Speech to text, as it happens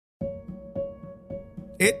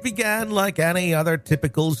It began like any other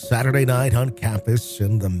typical Saturday night on campus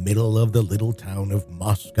in the middle of the little town of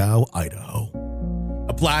Moscow, Idaho.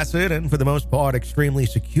 A placid and, for the most part, extremely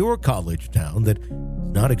secure college town that has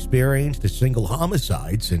not experienced a single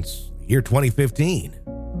homicide since the year 2015.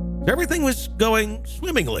 So everything was going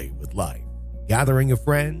swimmingly with life. Gathering of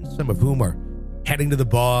friends, some of whom are heading to the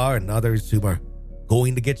bar and others who are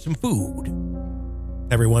going to get some food.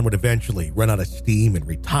 Everyone would eventually run out of steam and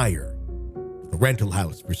retire the rental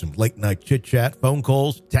house for some late-night chit-chat, phone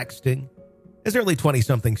calls, texting, as early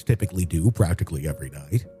 20-somethings typically do practically every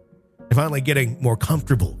night. And finally getting more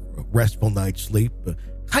comfortable for a restful night's sleep, a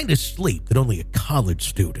kind of sleep that only a college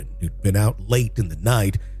student who'd been out late in the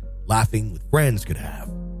night laughing with friends could have.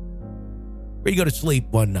 Where you go to sleep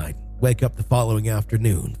one night, wake up the following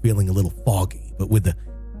afternoon feeling a little foggy, but with the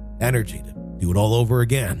energy to do it all over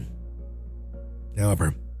again.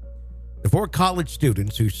 However, the four college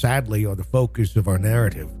students who sadly are the focus of our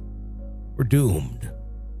narrative were doomed to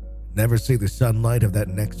never see the sunlight of that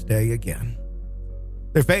next day again.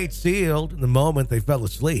 Their fate sealed in the moment they fell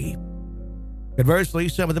asleep. Conversely,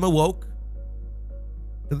 some of them awoke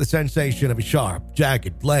to the sensation of a sharp,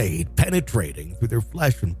 jagged blade penetrating through their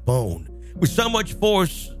flesh and bone with so much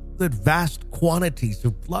force that vast quantities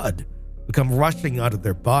of blood come rushing out of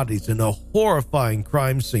their bodies in a horrifying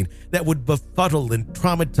crime scene that would befuddle and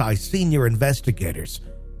traumatize senior investigators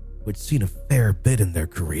who had seen a fair bit in their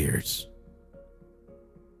careers.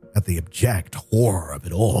 At the abject horror of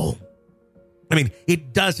it all. I mean,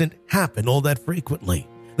 it doesn't happen all that frequently.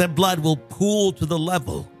 That blood will pool to the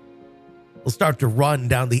level. It'll start to run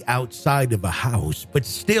down the outside of a house, but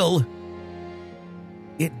still,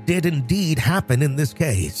 it did indeed happen in this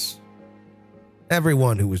case.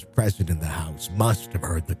 Everyone who was present in the house must have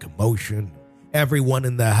heard the commotion. Everyone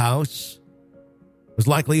in the house was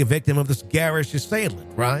likely a victim of this garish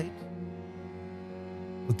assailant, right?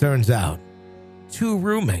 It turns out, two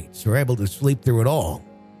roommates were able to sleep through it all.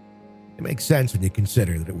 It makes sense when you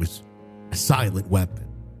consider that it was a silent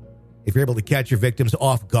weapon. If you're able to catch your victims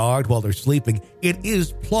off guard while they're sleeping, it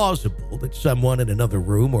is plausible that someone in another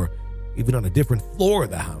room or even on a different floor of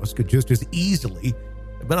the house could just as easily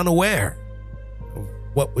have been unaware of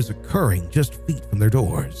what was occurring just feet from their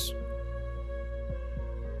doors.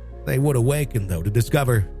 They would awaken, though, to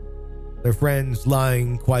discover their friends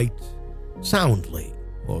lying quite soundly,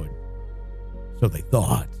 or so they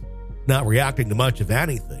thought, not reacting to much of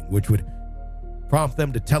anything, which would prompt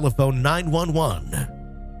them to telephone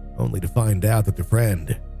 911, only to find out that their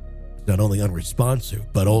friend was not only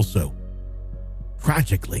unresponsive, but also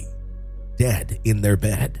tragically dead in their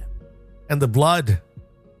bed. And the blood,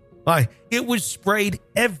 why, it was sprayed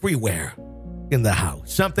everywhere in the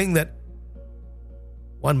house, something that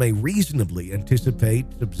one may reasonably anticipate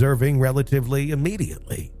observing relatively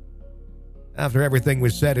immediately. After everything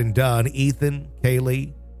was said and done, Ethan,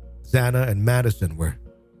 Kaylee, Xana, and Madison were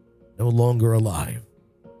no longer alive.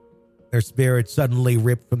 Their spirits suddenly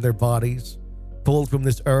ripped from their bodies, pulled from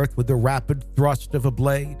this earth with the rapid thrust of a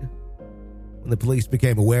blade. When the police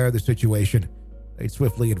became aware of the situation, they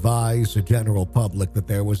swiftly advised the general public that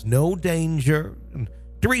there was no danger and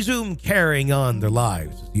to resume carrying on their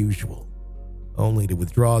lives as usual, only to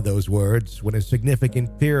withdraw those words when a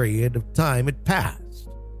significant period of time had passed,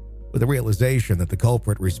 with the realization that the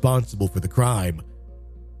culprit responsible for the crime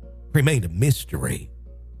remained a mystery,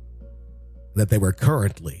 that they were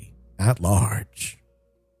currently at large.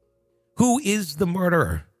 Who is the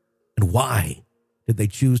murderer, and why did they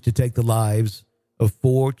choose to take the lives of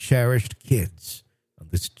four cherished kids on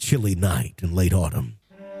this chilly night in late autumn?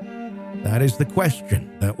 That is the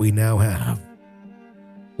question that we now have.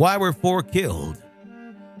 Why were four killed?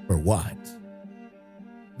 For what?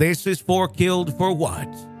 This is Four Killed for What?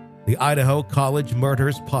 The Idaho College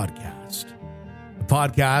Murders Podcast. A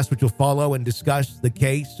podcast which will follow and discuss the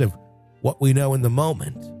case of what we know in the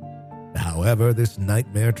moment, however this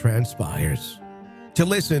nightmare transpires. To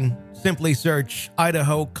listen, simply search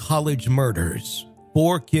Idaho College Murders,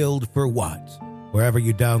 Four Killed for What, wherever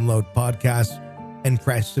you download podcasts, and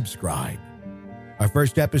press subscribe. Our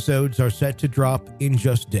first episodes are set to drop in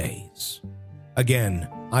just days. Again,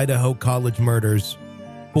 Idaho College Murders,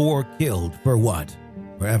 Four Killed for What,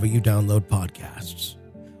 wherever you download podcasts.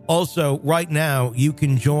 Also, right now, you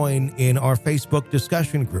can join in our Facebook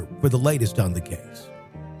discussion group for the latest on the case.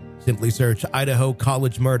 Simply search Idaho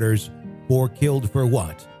College Murders, Four Killed for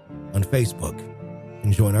What on Facebook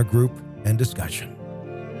and join our group and discussion.